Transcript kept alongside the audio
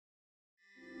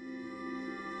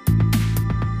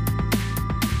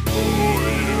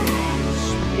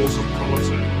Swolesome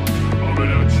content coming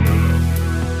at you.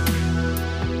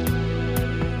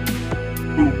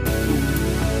 Boom.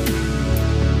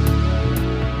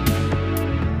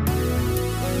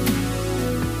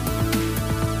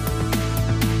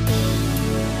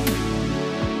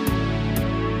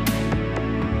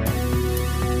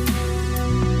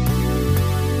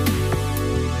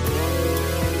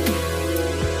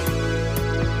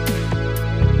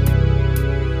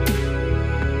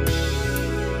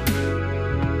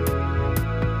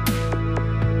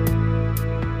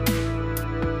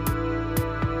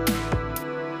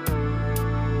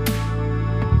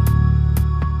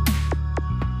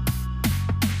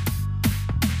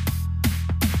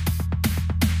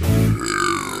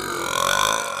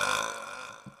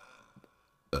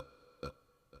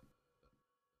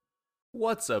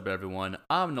 What's up, everyone?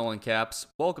 I'm Nolan Caps.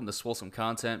 Welcome to Swolesome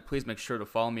Content. Please make sure to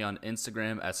follow me on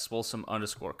Instagram at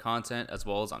swolesome_content, as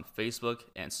well as on Facebook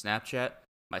and Snapchat.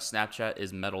 My Snapchat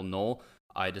is Metal Null.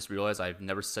 I just realized I've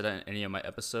never said that in any of my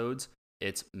episodes.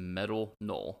 It's Metal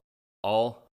Null,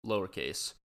 all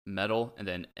lowercase, metal and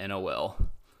then NOL.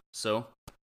 So,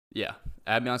 yeah,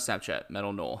 add me on Snapchat,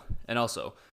 Metal Null. And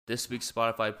also, this week's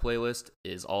Spotify playlist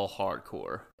is all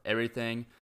hardcore. Everything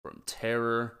from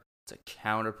Terror to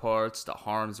Counterparts to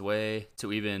Harm's Way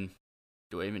to even,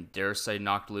 do I even dare say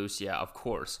Knocked Loose? Yeah, of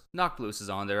course. Knocked Loose is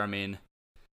on there. I mean,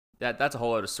 that's a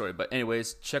whole other story. But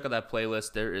anyways, check out that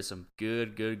playlist. There is some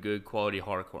good quality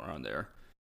hardcore on there.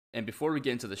 And before we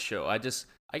get into the show, I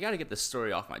gotta get this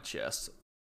story off my chest.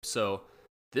 So,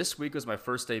 this week was my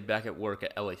first day back at work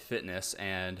at LA Fitness,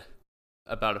 and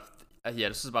this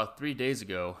was about 3 days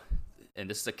ago, and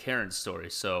this is a Karen story,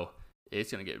 so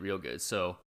it's gonna get real good.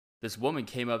 So, this woman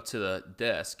came up to the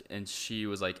desk and she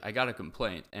was like, I got a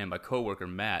complaint. And my coworker,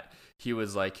 Matt, he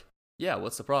was like, yeah,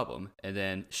 what's the problem? And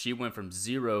then she went from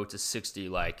 0 to 60,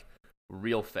 like,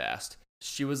 real fast.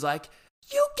 She was like,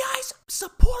 you guys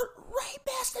support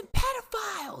rapists and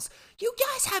pedophiles. You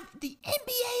guys have the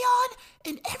NBA on,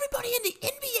 and everybody in the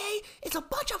NBA is a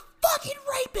bunch of fucking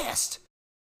rapists.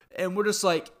 And we're just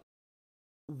like,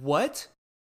 what?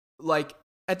 Like,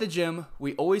 at the gym,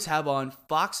 we always have on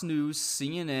Fox News,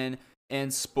 CNN,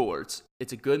 and sports.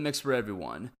 It's a good mix for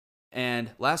everyone.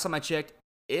 And last time I checked,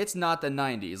 it's not the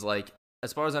 90s. Like,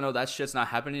 as far as I know, that shit's not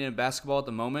happening in basketball at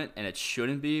the moment, and it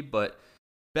shouldn't be. But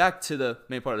back to the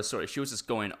main part of the story. She was just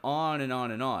going on and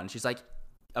on and on. She's like,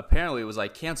 apparently it was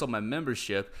like, cancel my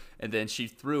membership. And then she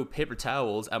threw paper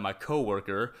towels at my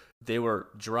coworker. They were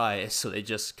dry, so they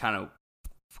just kind of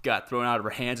got thrown out of her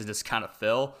hands and just kind of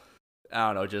fell.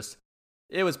 I don't know,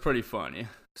 it was pretty funny.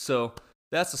 So,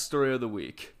 that's the story of the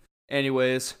week.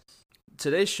 Anyways,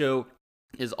 today's show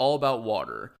is all about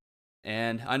water.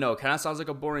 And I know it kind of sounds like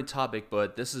a boring topic,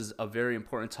 but this is a very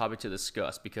important topic to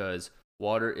discuss because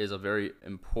water is a very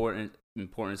important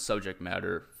subject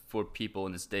matter for people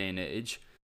in this day and age.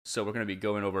 So, we're going to be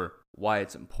going over why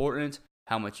it's important,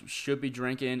 how much you should be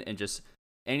drinking, and just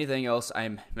anything else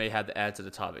I may have to add to the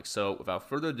topic. So, without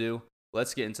further ado,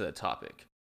 let's get into the topic.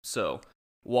 So,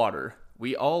 water.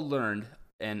 We all learned,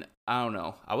 and I don't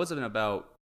know, I was in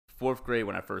about 4th grade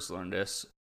when I first learned this.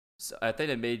 So I think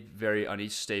it made vary on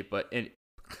each state, but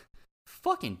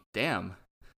fucking damn.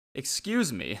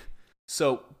 Excuse me.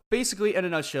 So basically, in a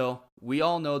nutshell, we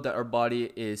all know that our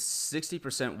body is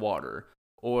 60% water,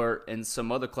 or in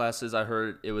some other classes I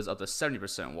heard it was up to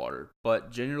 70% water.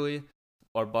 But generally,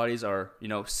 our bodies are,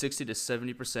 60 to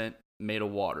 70% made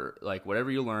of water. Like whatever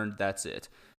you learned, that's it.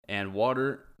 And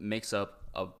water makes up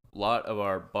a lot of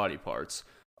our body parts.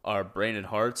 Our brain and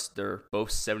hearts, they're both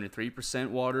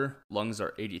 73% water. Lungs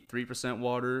are 83%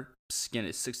 water. Skin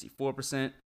is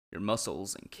 64%. Your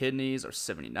muscles and kidneys are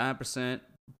 79%.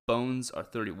 Bones are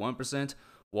 31%.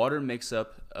 Water makes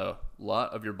up a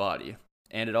lot of your body.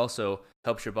 And it also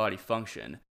helps your body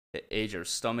function. It aids your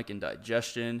stomach and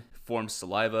digestion, forms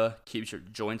saliva, keeps your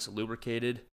joints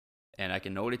lubricated. And I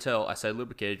can already tell, I said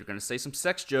lubricated, you're going to say some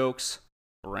sex jokes.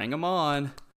 Bring them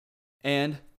on.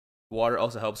 And water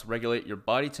also helps regulate your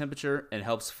body temperature and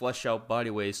helps flush out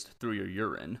body waste through your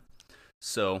urine.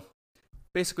 So,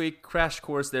 basically, crash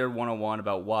course there 101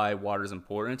 about why water is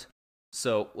important.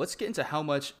 So, let's get into how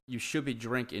much you should be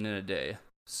drinking in a day.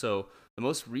 So, the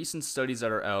most recent studies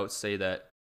that are out say that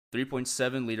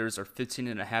 3.7 liters or 15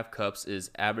 and a half cups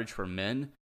is average for men,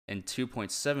 and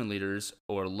 2.7 liters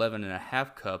or 11 and a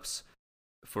half cups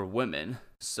for women.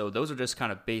 So those are just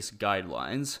kind of base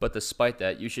guidelines. But despite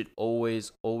that, you should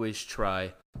always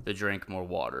try to drink more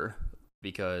water.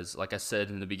 Because like I said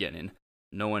in the beginning,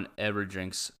 no one ever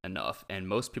drinks enough. And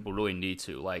most people really need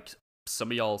to. Like, some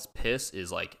of y'all's piss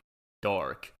is like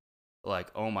dark.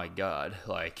 Like, oh my god.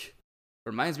 Like,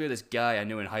 Reminds me of this guy I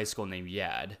knew in high school named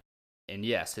Yad. And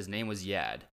yes, his name was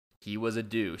Yad. He was a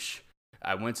douche.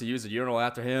 I went to use the urinal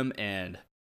after him, and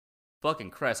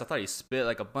fucking Christ, I thought he spit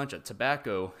like a bunch of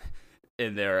tobacco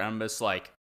in there. I'm just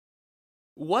like,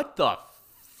 what the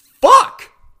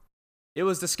fuck? It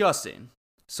was disgusting.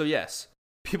 So yes,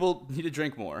 people need to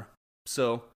drink more.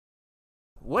 So,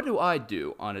 what do I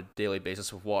do on a daily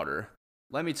basis with water?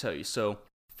 Let me tell you. So,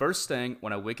 first thing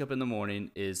when I wake up in the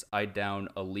morning is I down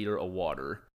a liter of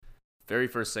water. Very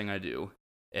first thing I do.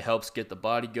 It helps get the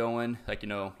body going, like,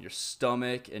 your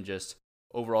stomach, and just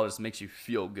overall just makes you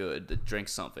feel good to drink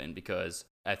something, because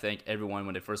I think everyone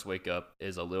when they first wake up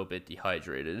is a little bit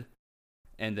dehydrated.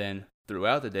 And then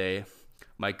throughout the day,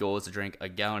 my goal is to drink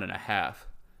 1.5 gallons.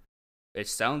 It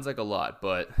sounds like a lot,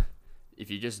 but if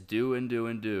you just do and do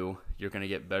and do, you're going to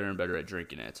get better and better at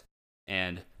drinking it.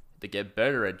 And to get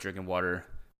better at drinking water,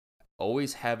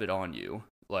 always have it on you.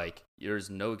 Like, there's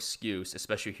no excuse,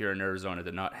 especially here in Arizona,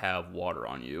 to not have water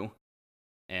on you.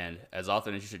 And as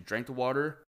often as you should drink the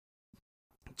water,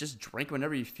 just drink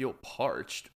whenever you feel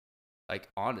parched. Like,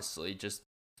 honestly, just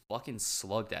fucking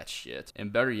slug that shit.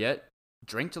 And better yet,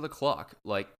 drink to the clock.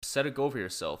 Like, set a goal for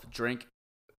yourself. Drink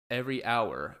every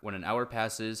hour. When an hour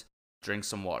passes, drink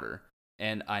some water.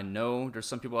 And I know there's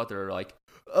some people out there that are like,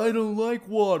 I don't like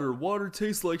water. Water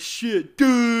tastes like shit.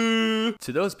 Duh!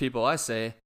 To those people, I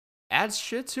say, add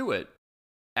shit to it.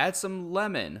 Add some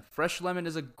lemon. Fresh lemon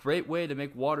is a great way to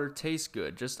make water taste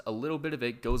good. Just a little bit of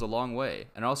it goes a long way.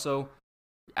 And also,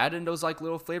 add in those like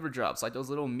little flavor drops, like those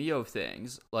little Mio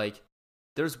things. Like,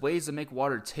 there's ways to make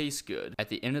water taste good. At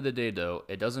the end of the day, though,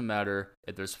 it doesn't matter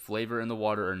if there's flavor in the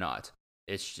water or not.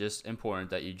 It's just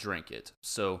important that you drink it.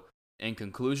 So, in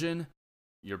conclusion,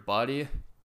 your body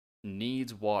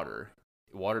needs water.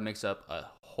 Water makes up a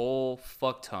whole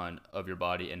fuck ton of your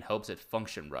body and helps it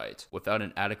function right. Without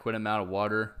an adequate amount of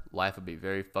water, life would be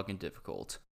very fucking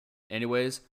difficult.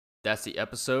 Anyways, that's the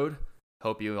episode.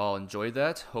 Hope you all enjoyed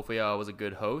that. Hopefully I was a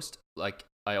good host. Like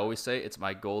I always say, it's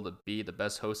my goal to be the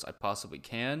best host I possibly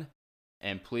can.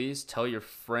 And please tell your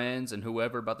friends and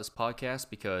whoever about this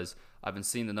podcast, because I've been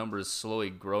seeing the numbers slowly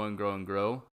grow and grow and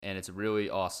grow, and it's really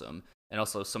awesome. And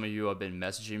also, some of you have been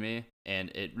messaging me, and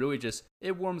it really just,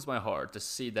 it warms my heart to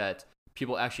see that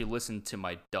people actually listen to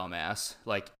my dumbass.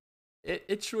 Like,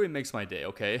 it truly makes my day,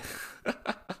 okay?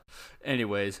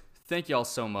 Anyways, thank y'all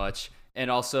so much.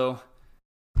 And also,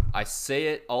 I say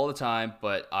it all the time,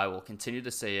 but I will continue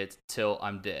to say it till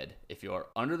I'm dead. If you are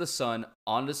under the sun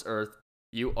on this earth,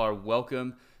 you are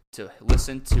welcome to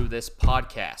listen to this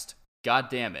podcast. God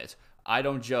damn it. I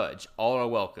don't judge. All are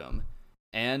welcome.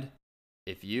 And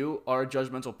if you are a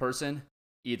judgmental person,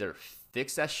 either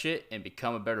fix that shit and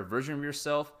become a better version of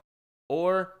yourself,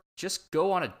 or just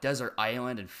go on a desert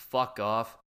island and fuck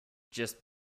off. Just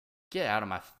get out of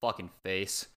my fucking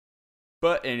face.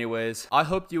 But anyways, I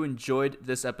hope you enjoyed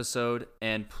this episode,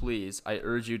 and please, I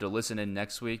urge you to listen in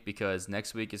next week, because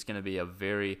next week is going to be a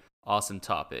very awesome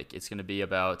topic. It's going to be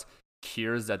about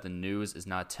cures that the news is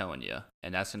not telling you,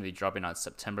 and that's going to be dropping on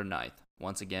September 9th.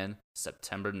 Once again,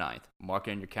 September 9th. Mark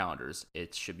it in your calendars.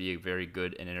 It should be a very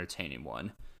good and entertaining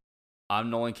one. I'm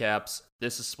Nolan Caps.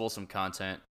 This is Swolesome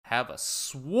Content. Have a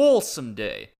swolesome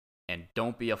day, and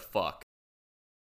don't be a fuck.